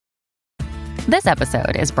This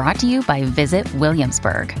episode is brought to you by Visit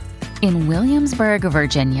Williamsburg. In Williamsburg,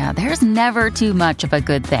 Virginia, there's never too much of a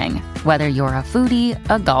good thing. Whether you're a foodie,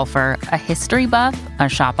 a golfer, a history buff, a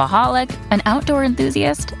shopaholic, an outdoor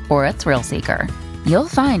enthusiast, or a thrill seeker, you'll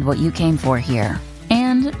find what you came for here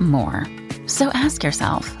and more. So ask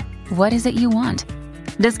yourself, what is it you want?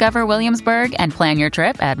 Discover Williamsburg and plan your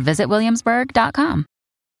trip at visitwilliamsburg.com.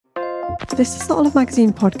 This is the Olive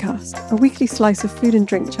Magazine podcast, a weekly slice of food and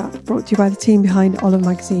drink chat brought to you by the team behind Olive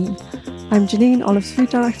Magazine. I'm Janine, Olive's food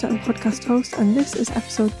director and podcast host, and this is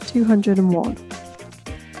episode 201.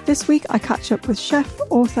 This week I catch up with chef,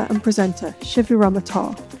 author and presenter Shivi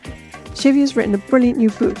Ramoutar. Shivi has written a brilliant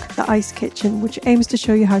new book, The Ice Kitchen, which aims to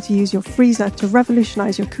show you how to use your freezer to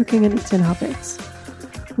revolutionise your cooking and eating habits.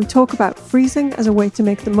 We talk about freezing as a way to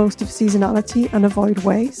make the most of seasonality and avoid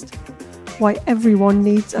waste, why everyone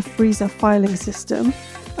needs a freezer filing system,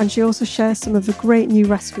 and she also shares some of the great new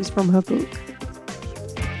recipes from her book.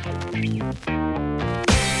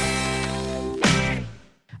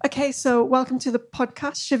 Okay, so welcome to the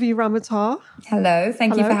podcast, Shivi Ramoutar. Hello,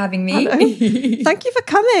 thank you for having me. Thank you for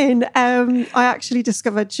coming. I actually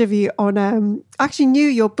discovered Shivi on, I actually knew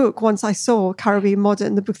your book once I saw Caribbean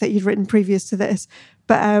Modern, the book that you'd written previous to this.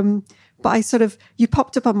 But I sort of, you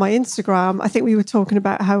popped up on my Instagram. I think we were talking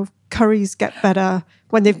about how curries get better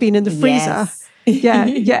when they've been in the freezer. Yes.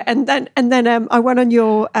 Yeah. And then I went on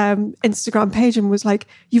your Instagram page and was like,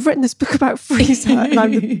 you've written this book about freezer, and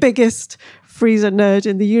I'm the biggest freezer nerd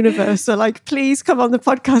in the universe. So like, please come on the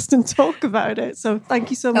podcast and talk about it. So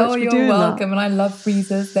thank you so much for doing that. Oh, you're welcome. And I love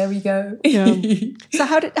freezers. There we go. Yeah. So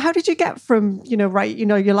how did you get from,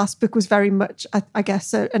 your last book was very much, I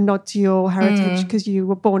guess, a nod to your heritage because you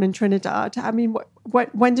were born in Trinidad. I mean,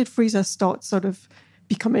 when did freezer start sort of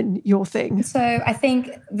becoming your thing? So I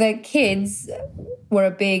think the kids were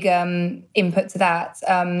a big input to that.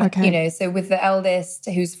 Okay. So with the eldest,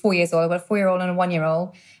 who's 4 years old, I've got a 4-year-old and a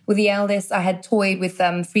 1-year-old. With the eldest, I had toyed with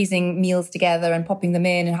freezing meals together and popping them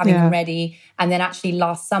in and having them ready. And then actually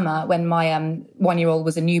last summer, when my 1-year-old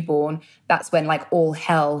was a newborn, that's when like all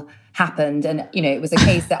hell happened. And, it was a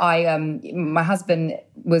case that my husband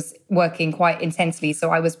was working quite intensely. So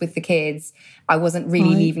I was with the kids. I wasn't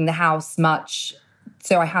really leaving the house much.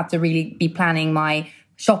 So I had to really be planning my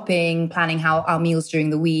shopping, planning how our meals during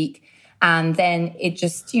the week. And then it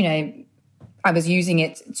just, I was using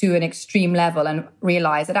it to an extreme level and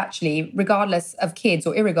realized that actually, regardless of kids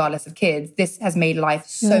or irregardless of kids, this has made life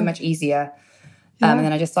so much easier. And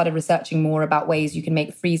then I just started researching more about ways you can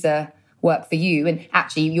make freezer work for you. And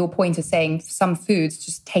actually, your point of saying some foods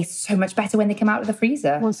just taste so much better when they come out of the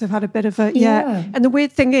freezer. Once they've had a bit of a, And the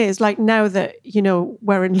weird thing is, like now that,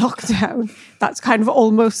 we're in lockdown, that's kind of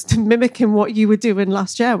almost mimicking what you were doing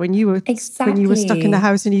last year when you were stuck in the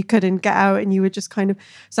house and you couldn't get out and you were just kind of,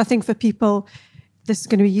 so I think for people, this is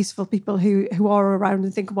going to be useful, people who are around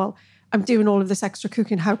and think, well, I'm doing all of this extra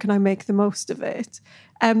cooking, how can I make the most of it?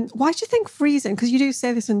 Why do you think freezing, because you do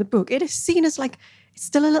say this in the book, it is seen as like, it's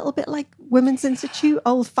still a little bit like Women's Institute,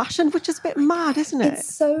 old-fashioned, which is a bit mad, isn't it?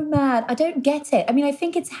 It's so mad. I don't get it. I mean, I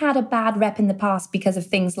think it's had a bad rep in the past because of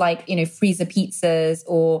things like, freezer pizzas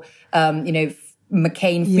or,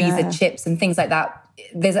 McCain freezer chips and things like that.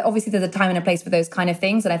 There's a time and a place for those kind of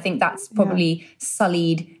things. And I think that's probably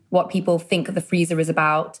sullied what people think the freezer is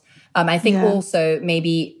about. I think also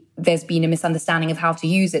maybe there's been a misunderstanding of how to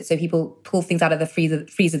use it. So people pull things out of the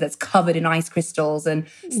freezer that's covered in ice crystals and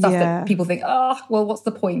stuff that people think, what's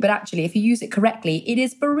the point? But actually, if you use it correctly, it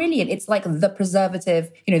is brilliant. It's like the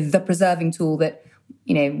preservative, the preserving tool that,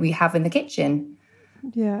 we have in the kitchen.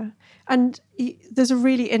 Yeah. And there's a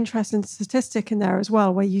really interesting statistic in there as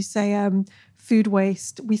well, where you say food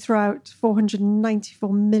waste, we throw out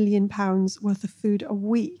 £494 million worth of food a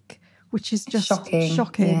week, which is just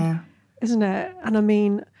shocking, isn't it? And I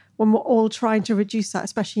mean, when we're all trying to reduce that,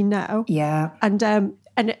 especially now. Yeah. And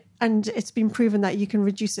it's been proven that you can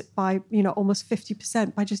reduce it by, almost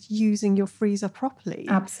 50% by just using your freezer properly.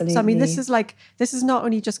 Absolutely. So, I mean, this is not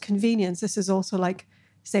only just convenience, this is also like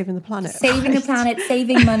saving the planet. Saving the planet,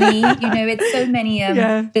 saving money. It's so many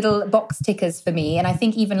little box tickers for me. And I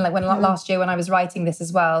think even like last year when I was writing this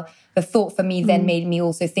as well, the thought for me then made me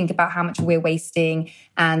also think about how much we're wasting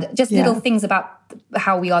and just little things about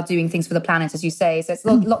how we are doing things for the planet, as you say. So it's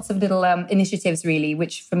lots of little initiatives really,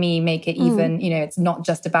 which for me make it even, it's not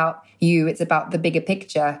just about you, it's about the bigger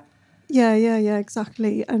picture. Yeah,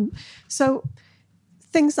 exactly. And so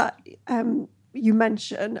things that you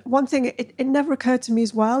mentioned, one thing it never occurred to me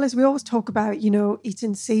as well is we always talk about,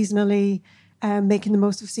 eating seasonally, making the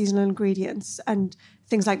most of seasonal ingredients and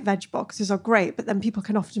things like veg boxes are great, but then people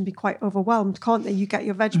can often be quite overwhelmed, can't they? You get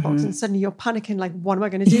your veg box and suddenly you're panicking, like, what am I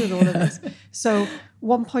going to do with all of this? So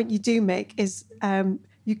one point you do make is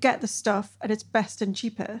you get the stuff at its best and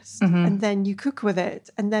cheapest, and then you cook with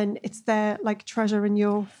it, and then it's there like treasure in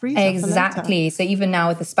your freezer. Exactly. So even now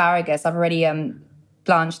with asparagus, I've already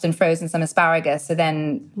blanched and frozen some asparagus. So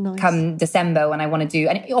then come December when I want to do,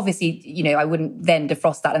 and obviously, you know, I wouldn't then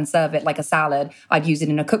defrost that and serve it like a salad. I'd use it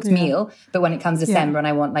in a cooked meal. But when it comes December and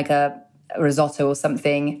I want like a risotto or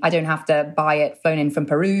something, I don't have to buy it flown in from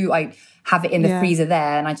Peru. I have it in the freezer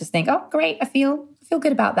there, and I just think, oh, great, I feel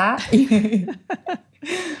good about that.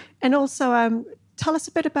 And also, tell us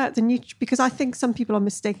a bit about because I think some people are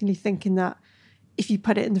mistakenly thinking that if you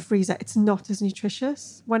put it in the freezer, it's not as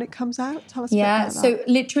nutritious when it comes out. Tell us a bit about that. So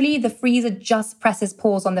literally the freezer just presses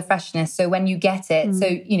pause on the freshness. So when you get it, so,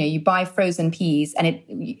 you know, you buy frozen peas and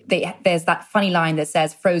there's that funny line that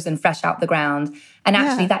says frozen fresh out the ground. And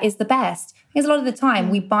actually that is the best. Because a lot of the time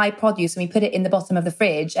we buy produce and we put it in the bottom of the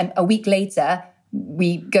fridge, and a week later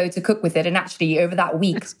we go to cook with it. And actually over that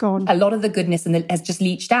week, it's gone. A lot of the goodness has just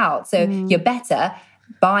leached out. So you're better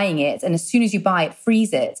buying it. And as soon as you buy it,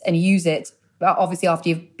 freeze it and use it. Obviously, after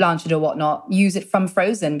you've blanched it or whatnot, use it from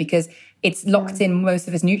frozen because it's locked in most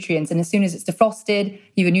of its nutrients. And as soon as it's defrosted,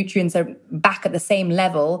 your nutrients are back at the same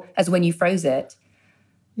level as when you froze it.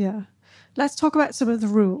 Yeah. Let's talk about some of the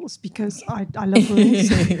rules, because I love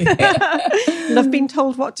rules. Love being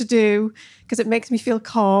told what to do because it makes me feel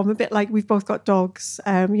calm, a bit like we've both got dogs,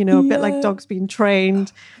 you know, a bit like dogs being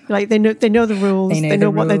trained. Like they know the rules, they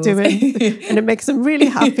know what they're doing, and it makes them really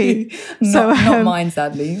happy. Not mine,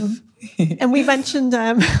 sadly. And we mentioned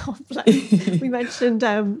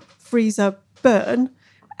freezer burn,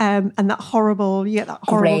 and that horrible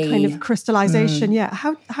kind of crystallization. Yeah,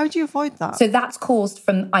 how do you avoid that? So that's caused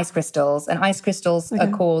from ice crystals, and ice crystals are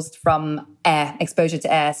caused from air, exposure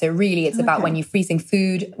to air. So really it's about when you're freezing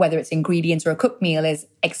food, whether it's ingredients or a cooked meal, is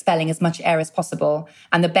expelling as much air as possible.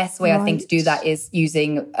 And the best way I think to do that is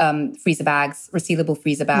using freezer bags, resealable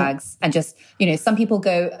freezer bags. And just, you know, some people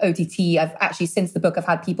go OTT. I've actually, since the book, I've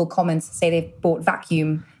had people comment, say they've bought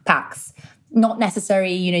vacuum packs. Not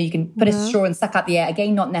necessary, you know, you can put a straw and suck out the air.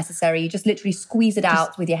 Again, not necessary. You just literally squeeze it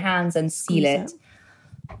out with your hands and seal it.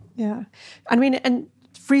 Yeah. I mean, and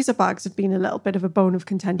freezer bags have been a little bit of a bone of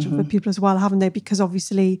contention for people as well, haven't they? Because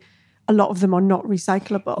obviously a lot of them are not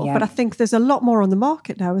recyclable. Yeah. But I think there's a lot more on the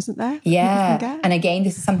market now, isn't there? Yeah. And again,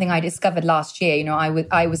 this is something I discovered last year. You know,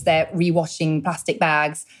 I was there rewashing plastic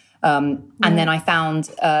bags. And then I found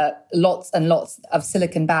lots and lots of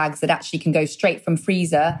silicone bags that actually can go straight from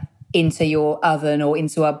freezer into your oven or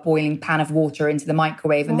into a boiling pan of water into the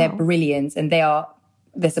microwave. And they're brilliant. And they're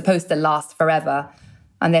supposed to last forever.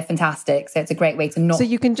 And they're fantastic. So it's a great way to not... So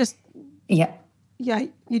you can just... Yeah,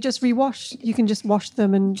 you just rewash. You can just wash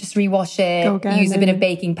them and... Just rewash it. Use a bit of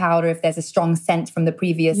baking powder if there's a strong scent from the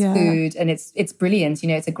previous food. And it's brilliant. You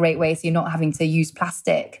know, it's a great way so you're not having to use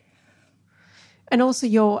plastic. And also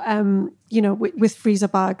you're, you know, with freezer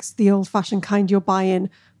bags, the old-fashioned kind, you're buying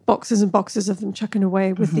boxes and boxes of them, chucking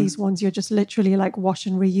away. With these ones, you're just literally like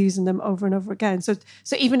washing, reusing them over and over again. So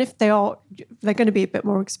even if they're going to be a bit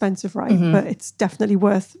more expensive, right? But it's definitely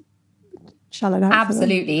worth shelling out.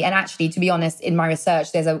 Absolutely. And actually, to be honest, in my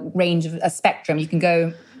research, there's a range of a spectrum. You can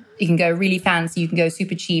go really fancy, you can go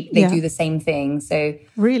super cheap. They do the same thing. So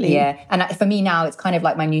really, yeah. And for me now, it's kind of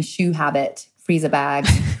like my new shoe habit. Freezer bags.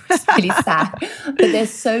 It's really sad. But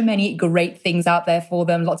there's so many great things out there for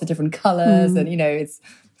them, lots of different colours, and, you know, it's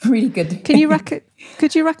really good.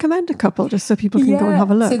 Could you recommend a couple just so people can go and have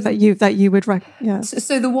a look that you would recommend?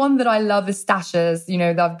 So the one that I love is Stashes. You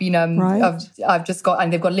know, I've been I've just got,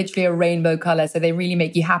 and they've got literally a rainbow colour, so they really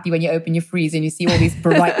make you happy when you open your freezer and you see all these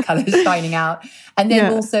bright colours shining out. And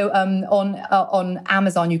then also on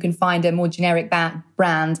Amazon you can find a more generic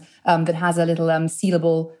brand that has a little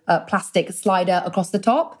sealable plastic slider across the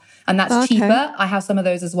top. And that's cheaper. I have some of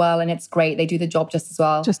those as well, and it's great. They do the job just as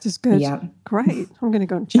well. Just as good. Yeah. Great. I'm going to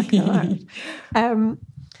go and check that out.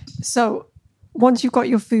 So once you've got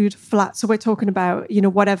your food flat, so we're talking about, you know,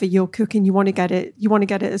 whatever you're cooking, you want to get it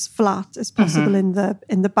as flat as possible in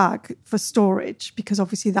the bag for storage, because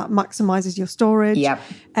obviously that maximizes your storage. Yeah.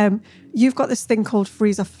 You've got this thing called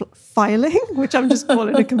freezer filing, which I'm just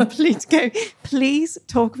calling a complete game. Please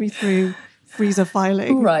talk me through freezer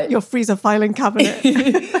filing, right? Your freezer filing cabinet.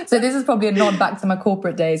 So this is probably a nod back to my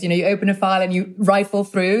corporate days. You know, you open a file and you rifle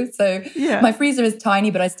through. So my freezer is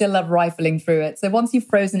tiny, but I still love rifling through it. So once you've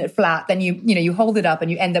frozen it flat, then you hold it up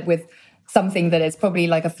and you end up with something that is probably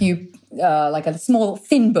like like a small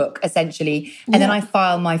thin book essentially. And then I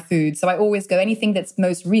file my food. So I always go, anything that's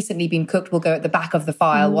most recently been cooked will go at the back of the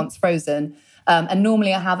file once frozen. And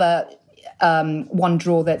normally I have one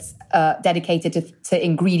drawer that's dedicated to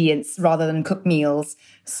ingredients rather than cooked meals.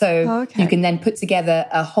 So you can then put together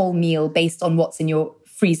a whole meal based on what's in your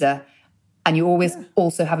freezer. And you always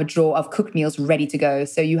also have a drawer of cooked meals ready to go.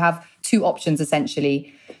 So you have two options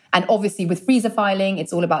essentially. And obviously with freezer filing,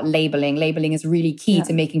 it's all about labeling. Labeling is really key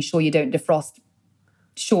to making sure you don't defrost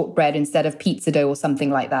shortbread instead of pizza dough or something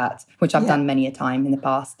like that, which I've done many a time in the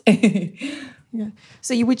past.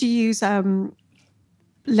 So would you use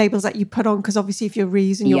labels that you put on? Because obviously if you're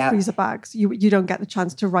reusing your freezer bags, you don't get the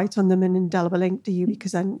chance to write on them in indelible ink, do you?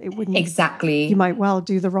 Because then it wouldn't... Exactly. You might well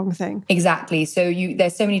do the wrong thing. Exactly. So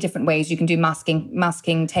there's so many different ways. You can do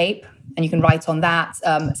masking tape and you can write on that.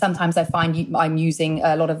 Sometimes I find I'm using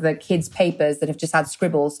a lot of the kids' papers that have just had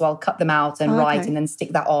scribbles, so I'll cut them out and write and then stick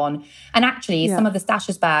that on. And actually, some of the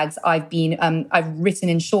stashes bags I've written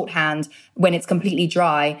in shorthand when it's completely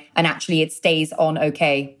dry, and actually it stays on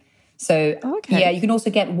okay. So you can also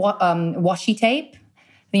get washi tape.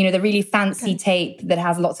 You know, the really fancy tape that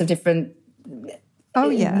has lots of different.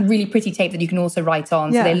 Really pretty tape that you can also write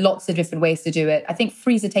on. So there are lots of different ways to do it. I think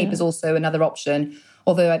freezer tape is also another option.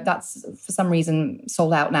 Although that's, for some reason,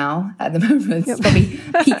 sold out now at the moment. It's probably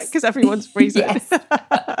because everyone's freezing.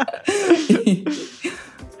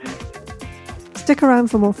 Stick around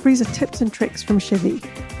for more freezer tips and tricks from Shivi.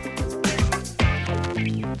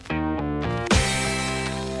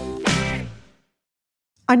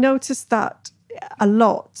 I noticed that a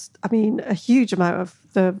lot, a huge amount of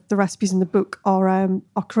the recipes in the book are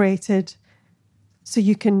created so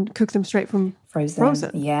you can cook them straight from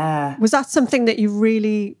frozen. Yeah. Was that something that you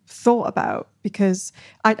really thought about? Because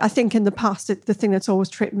I think in the past, the thing that's always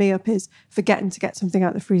tripped me up is forgetting to get something out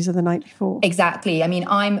of the freezer the night before. Exactly. I mean,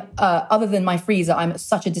 I'm, other than my freezer, I'm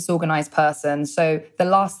such a disorganized person. So the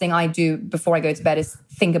last thing I do before I go to bed is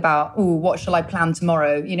think about, what shall I plan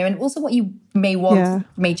tomorrow? You know, and also what you may want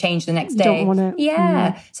may change the next day. Don't want it.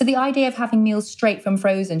 Yeah. So the idea of having meals straight from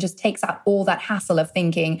frozen just takes out all that hassle of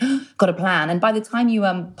thinking, got a plan. And by the time you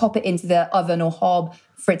pop it into the oven or hob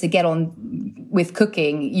for it to get on with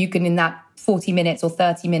cooking, you can, in that 40 minutes or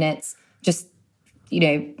 30 minutes, just,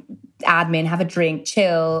 admin, have a drink,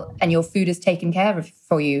 chill, and your food is taken care of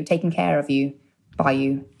by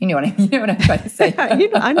you. You know what I'm trying to say.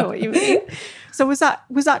 I know what you mean. So was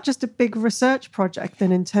that just a big research project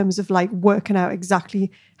then, in terms of like working out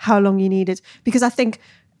exactly how long you needed? Because I think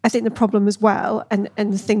the problem as well, and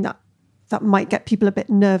the thing that might get people a bit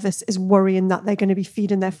nervous is worrying that they're going to be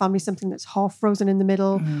feeding their family something that's half frozen in the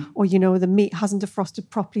middle, or, the meat hasn't defrosted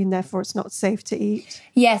properly and therefore it's not safe to eat.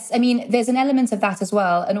 Yes, I mean, there's an element of that as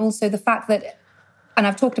well. And also the fact that, and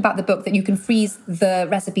I've talked about the book, that you can freeze the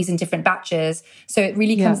recipes in different batches. So it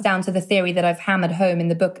really comes down to the theory that I've hammered home in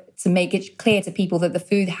the book to make it clear to people that the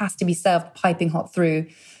food has to be served piping hot through.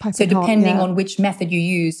 So depending on which method you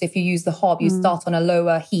use, if you use the hob, you start on a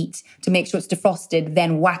lower heat to make sure it's defrosted,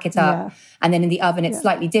 then whack it up. Yeah. And then in the oven, it's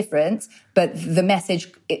slightly different. But the message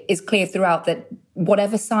is clear throughout that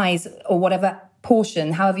whatever size or whatever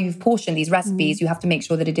portion, however you've portioned these recipes, you have to make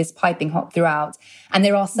sure that it is piping hot throughout. And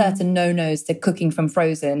there are certain no-nos to cooking from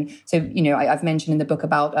frozen. So, I've mentioned in the book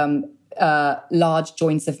about large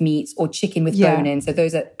joints of meat or chicken with bone in. So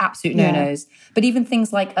those are absolute no-nos. But even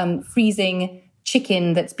things like freezing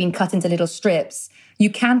chicken that's been cut into little strips, you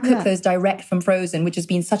can cook those direct from frozen, which has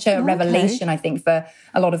been such a revelation, I think, for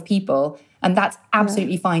a lot of people. And that's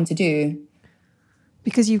absolutely fine to do.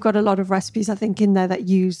 Because you've got a lot of recipes, I think, in there that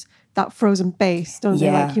use that frozen base, don't they?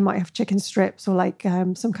 Like you might have chicken strips or like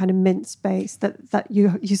some kind of mince base that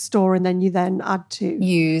you store and then you then add to.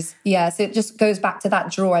 Use. Yeah, so it just goes back to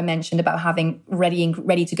that drawer I mentioned about having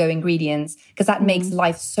ready to go ingredients, because that makes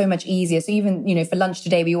life so much easier. So even, for lunch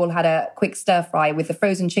today, we all had a quick stir fry with the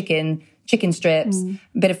frozen chicken strips,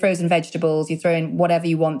 a bit of frozen vegetables. You throw in whatever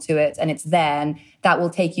you want to it and it's there. And that will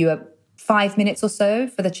take you 5 minutes or so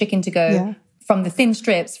for the chicken to go from the thin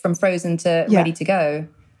strips from frozen to ready to go.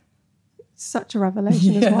 Such a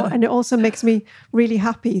revelation as well. And it also makes me really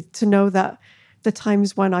happy to know that the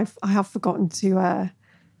times when I have forgotten to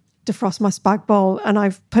defrost my spag bol and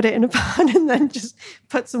I've put it in a pan and then just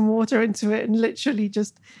put some water into it and literally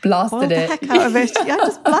just blasted it. The heck out of it. Yeah,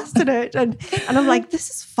 just blasted it. And I'm like,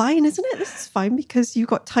 this is fine, isn't it? This is fine because you've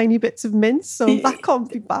got tiny bits of mince, so that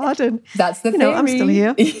can't be bad. And that's the theory. I'm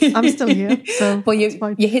still here. So well,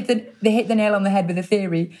 you hit the nail on the head with the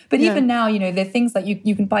theory. But even now, there are things like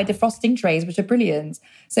you can buy defrosting trays, which are brilliant.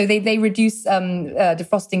 So they reduce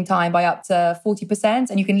defrosting time by up to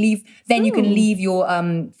 40%, and you can leave your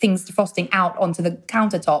things defrosting out onto the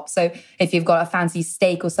countertop. So if you've got a fancy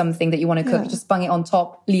steak or something that you want to cook, just bung it on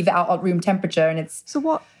top, leave it out at room temperature, and it's...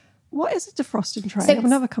 So What is a defrosting tray? So I've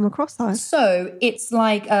never come across that. So it's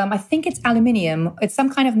like, I think it's aluminium. It's some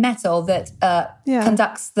kind of metal that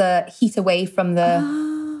conducts the heat away from the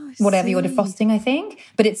whatever you're defrosting, I think.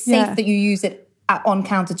 But it's safe that you use it on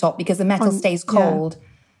countertop because the metal stays cold.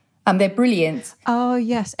 They're brilliant. Oh,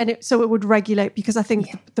 yes. And so it would regulate, because I think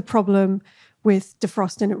the problem with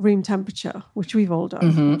defrosting at room temperature, which we've all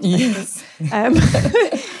done. Mm-hmm.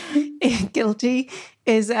 Yes. Guilty,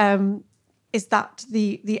 is that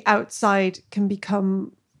the outside can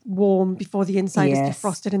become warm before the inside is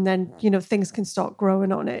defrosted, and then, you know, things can start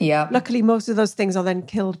growing on it. Yeah. Luckily, most of those things are then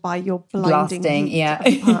killed by your blinding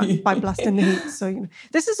heat, by blasting the heat. So, you know,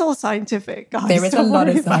 this is all scientific, guys. There is a lot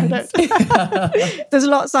of science. There's a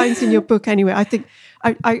lot of science in your book anyway. I think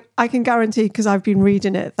I can guarantee, because I've been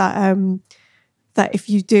reading it, that if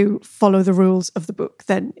you do follow the rules of the book,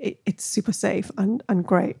 then it's super safe and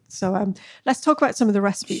great. So let's talk about some of the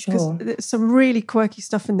recipes, because there's some really quirky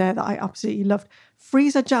stuff in there that I absolutely loved.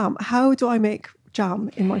 Freezer jam. How do I make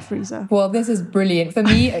jam in my freezer? Well, this is brilliant. For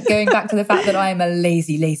me, going back to the fact that I am a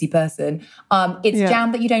lazy person, it's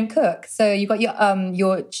jam that you don't cook. So you've got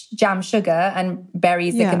your jam sugar and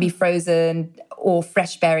berries that can be frozen or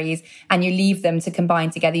fresh berries, and you leave them to combine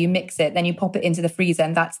together. You mix it, then you pop it into the freezer,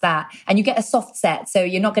 and that's that. And you get a soft set. So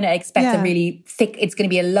you're not going to expect a really thick, it's going to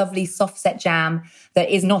be a lovely soft set jam that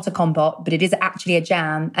is not a compote, but it is actually a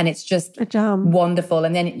jam, and it's just a jam. Wonderful.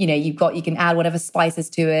 And then, you know, you can add whatever spices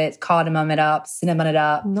to it, cardamom it up, cinnamon it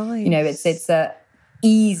up. Nice. You know, it's a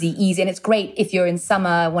easy. And it's great if you're in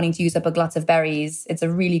summer wanting to use up a glut of berries. It's a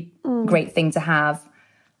really great thing to have.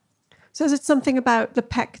 So is it something about the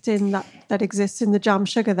pectin that exists in the jam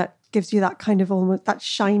sugar that gives you that kind of almost that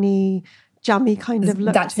shiny, jammy kind of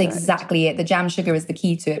look? That's exactly it. The jam sugar is the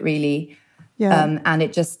key to it, really. Yeah. And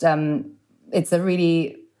it just, it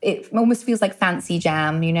almost feels like fancy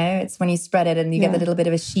jam, you know? It's when you spread it and you get a little bit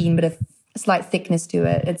of a sheen, but a slight thickness to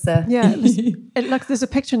it. It's a... Yeah, it looks, there's a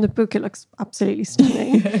picture in the book. It looks absolutely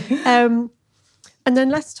stunning. And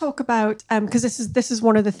then let's talk about, because this is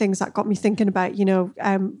one of the things that got me thinking about, you know,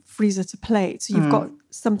 freezer to plate. So you've got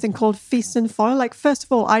something called feast and foil. Like, first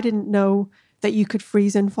of all, I didn't know that you could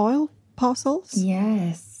freeze and foil parcels.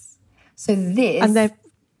 Yes. So this, and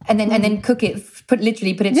then cook it. Put it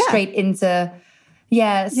straight into.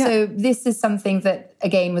 Yeah. So this is something that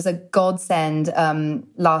again was a godsend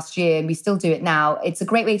last year, and we still do it now. It's a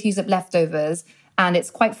great way to use up leftovers. And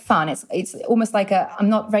it's quite fun. It's almost like I'm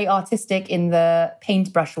not very artistic in the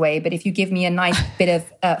paintbrush way, but if you give me a nice bit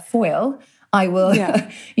of foil, I will,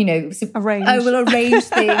 you know, arrange. I will arrange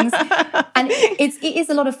things. And it is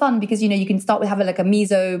a lot of fun because, you know, you can start with having like a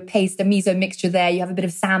miso paste, a miso mixture there. You have a bit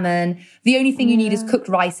of salmon. The only thing you need is cooked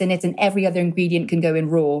rice in it, and every other ingredient can go in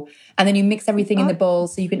raw. And then you mix everything in the bowl.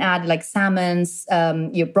 So you can add like salmon,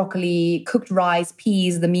 your broccoli, cooked rice,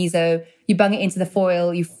 peas, the miso. You bung it into the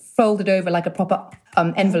foil. You fold it over like a proper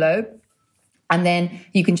envelope, and then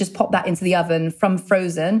you can just pop that into the oven from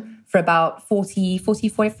frozen for about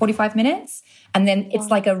 45 minutes, and then it's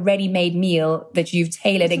like a ready-made meal that you've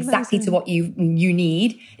tailored exactly to what you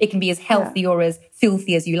need. It can be as healthy or as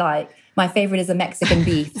filthy as you like. My favorite is a Mexican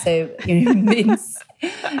beef, so you know, mince,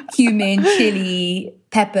 cumin, chili,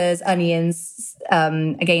 peppers, onions,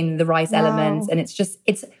 again the rice elements, and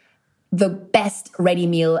it's the best ready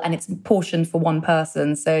meal, and it's portioned for one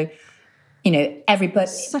person. So, you know,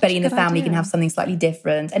 everybody in the family can have something slightly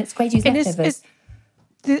different, and it's great to use leftovers.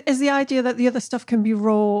 Is the idea that the other stuff can be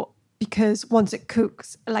raw because once it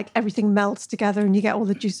cooks, like everything melts together and you get all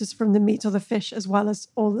the juices from the meat or the fish as well as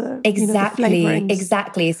all the the flavorings?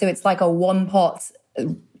 Exactly. So it's like a one pot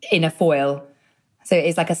in a foil. So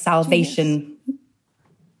it's like a salvation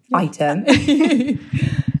item.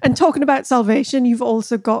 And talking about salvation, you've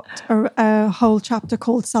also got a whole chapter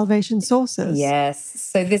called Salvation Sauces. Yes.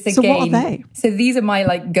 So this again. So what are they? So these are my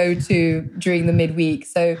like go-to during the midweek.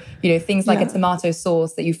 So, you know, things like a tomato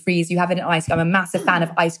sauce that you freeze, you have it in ice. I'm a massive fan of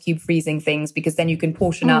ice cube freezing things because then you can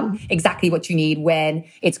portion up exactly what you need when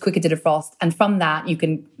it's quicker to defrost. And from that, you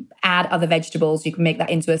can add other vegetables. You can make that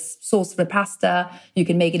into a sauce for pasta. You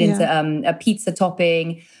can make it into a pizza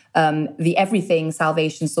topping. The everything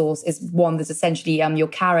salvation sauce is one that's essentially your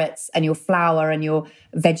carrots and your flour and your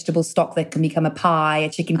vegetable stock that can become a pie, a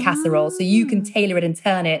chicken casserole. So you can tailor it and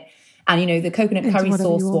turn it. And, you know, the coconut curry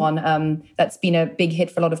sauce one that's been a big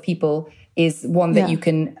hit for a lot of people is one that you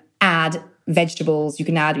can add vegetables. You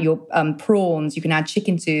can add your prawns. You can add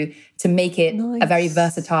chicken to make it a very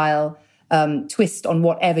versatile twist on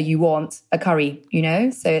whatever you want a curry, you know?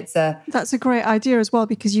 So that's a great idea as well,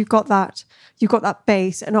 because you've got that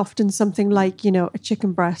base, and often something like, you know, a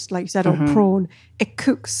chicken breast, like you said, or prawn, it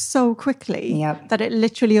cooks so quickly that it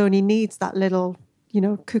literally only needs that little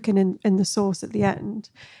cooking in the sauce at the end.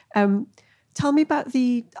 Tell me about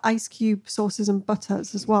the ice cube sauces and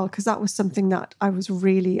butters as well, because that was something that I was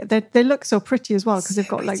really... They look so pretty as well, because they've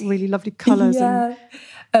got like really lovely colours. Yeah.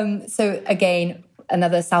 So again,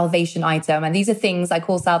 another salvation item. And these are things I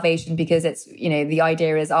call salvation because it's, the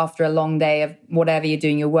idea is after a long day of whatever you're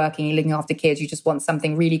doing, you're working, you're looking after kids, you just want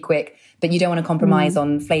something really quick, but you don't want to compromise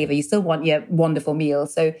on flavour. You still want your wonderful meal.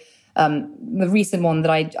 So the recent one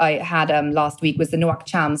that I had last week was the noac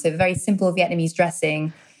cham. So very simple Vietnamese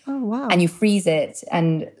dressing. Oh, wow. And you freeze it.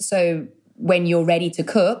 And so when you're ready to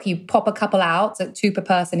cook, you pop a couple out, so 2 per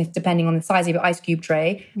person, if depending on the size of your ice cube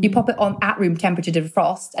tray. You pop it on at room temperature to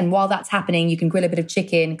defrost. And while that's happening, you can grill a bit of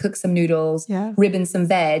chicken, cook some noodles, ribbon some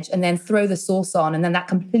veg, and then throw the sauce on. And then that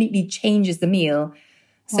completely changes the meal.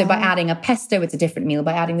 So by adding a pesto, it's a different meal.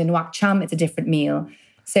 By adding the noac cham, it's a different meal.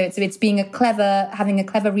 So it's being having a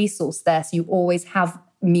clever resource there. So you always have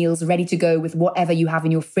meals ready to go with whatever you have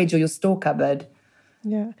in your fridge or your store cupboard.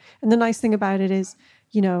 Yeah. And the nice thing about it is,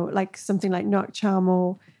 like something like noac cham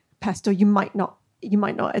or pesto, you might not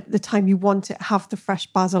at the time you want it have the fresh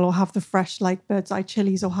basil or have the fresh like bird's eye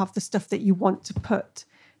chilies or have the stuff that you want to put,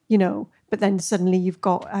 but then suddenly you've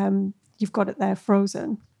got it there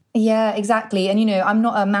frozen. Yeah, exactly. And, I'm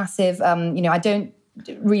not a massive, I don't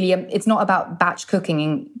really, it's not about batch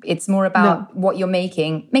cooking. It's more about what you're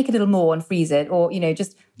making. Make a little more and freeze it, or,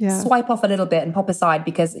 just swipe off a little bit and pop aside,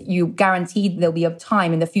 because you guaranteed there'll be a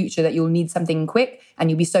time in the future that you'll need something quick, and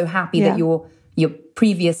you'll be so happy that your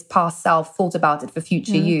previous past self thought about it for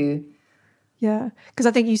future you. Yeah, because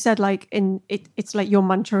I think you said like it's like your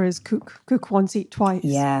mantra is cook once, eat twice.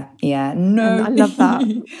 Yeah. No, and I love that. I love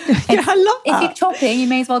that. If you're chopping, you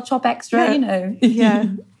may as well chop extra. Yeah,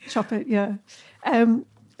 chop it. Yeah.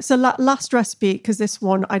 So last recipe, because this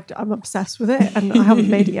one I'm obsessed with it, and I haven't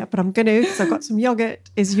made it yet, but I'm going to, because I've got some yogurt.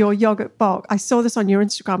 Is your yogurt bok? I saw this on your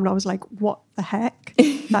Instagram and I was like, what the heck?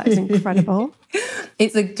 That is incredible.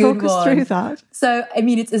 It's a good one. Talk us through that. So,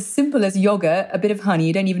 it's as simple as yogurt, a bit of honey.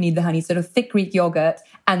 You don't even need the honey, sort of thick Greek yogurt.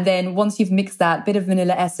 And then once you've mixed that, bit of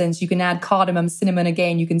vanilla essence, you can add cardamom, cinnamon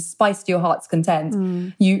again. You can spice to your heart's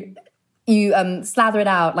content. You slather it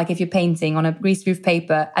out like if you're painting on a greaseproof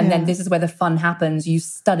paper. And then this is where the fun happens. You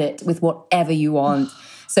stud it with whatever you want.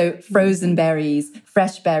 So frozen berries,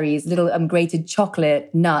 fresh berries, little grated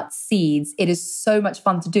chocolate, nuts, seeds. It is so much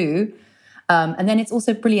fun to do. And then it's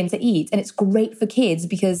also brilliant to eat. And it's great for kids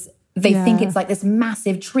because they think it's like this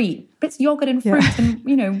massive treat. But it's yogurt and fruit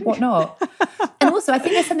and, whatnot. And also, I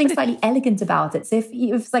think there's something slightly elegant about it. So if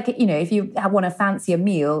it's like, if you want to fancy a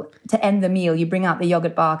meal, to end the meal, you bring out the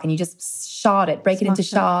yogurt bark and you just shard it, break it into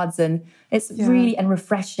shards. And it's really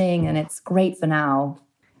refreshing, and it's great for now.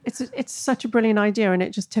 It's such a brilliant idea, and it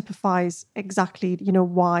just typifies exactly,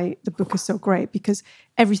 why the book is so great, because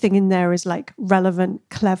everything in there is like relevant,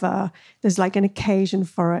 clever. There's like an occasion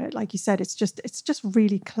for it. Like you said, it's just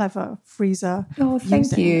really clever freezer. Oh,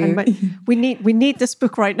 thank you. And we need this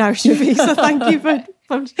book right now, Shivi. So thank you for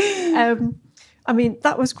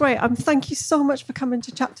that was great. Thank you so much for coming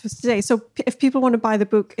to chat to us today. So if people want to buy the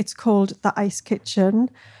book, it's called The Ice Kitchen.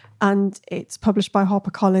 And it's published by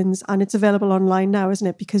HarperCollins, and it's available online now, isn't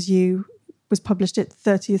it? Because you was published it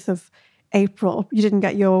 30th of April. You didn't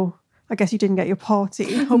get your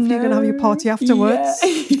party. Hopefully you're going to have your party afterwards.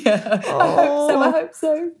 Yeah. Oh. I hope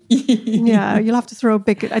so. Yeah, you'll have to throw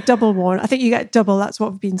a double one. I think you get double. That's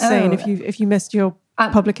what we've been saying. If you missed your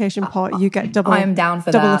publication party, you get double. I am down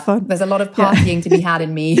for double that. The fun. There's a lot of partying to be had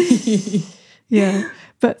in me. Yeah.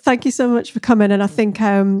 But thank you so much for coming. And I think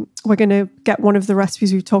we're going to get one of the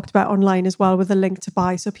recipes we've talked about online as well with a link to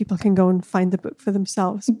buy, so people can go and find the book for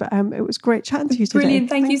themselves. But it was great chatting to you today.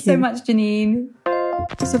 Brilliant. Thank you so much, Janine.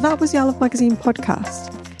 So that was the Olive Magazine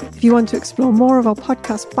podcast. If you want to explore more of our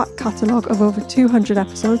podcast back catalogue of over 200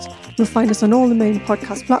 episodes, you'll find us on all the main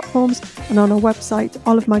podcast platforms and on our website,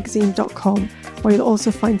 olivemagazine.com, where you'll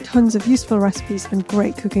also find tons of useful recipes and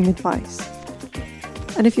great cooking advice.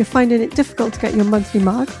 And if you're finding it difficult to get your monthly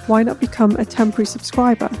mag, why not become a temporary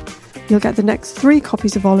subscriber? You'll get the next 3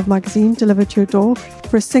 copies of Olive Magazine delivered to your door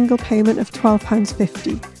for a single payment of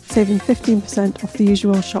 £12.50, saving 15% off the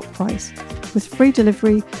usual shop price, with free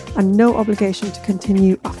delivery and no obligation to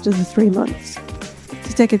continue after the 3 months.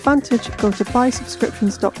 To take advantage, go to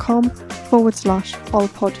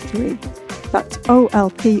buysubscriptions.com/olpod3. That's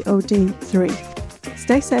OLPOD3.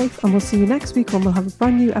 Stay safe, and we'll see you next week when we'll have a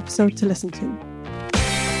brand new episode to listen to.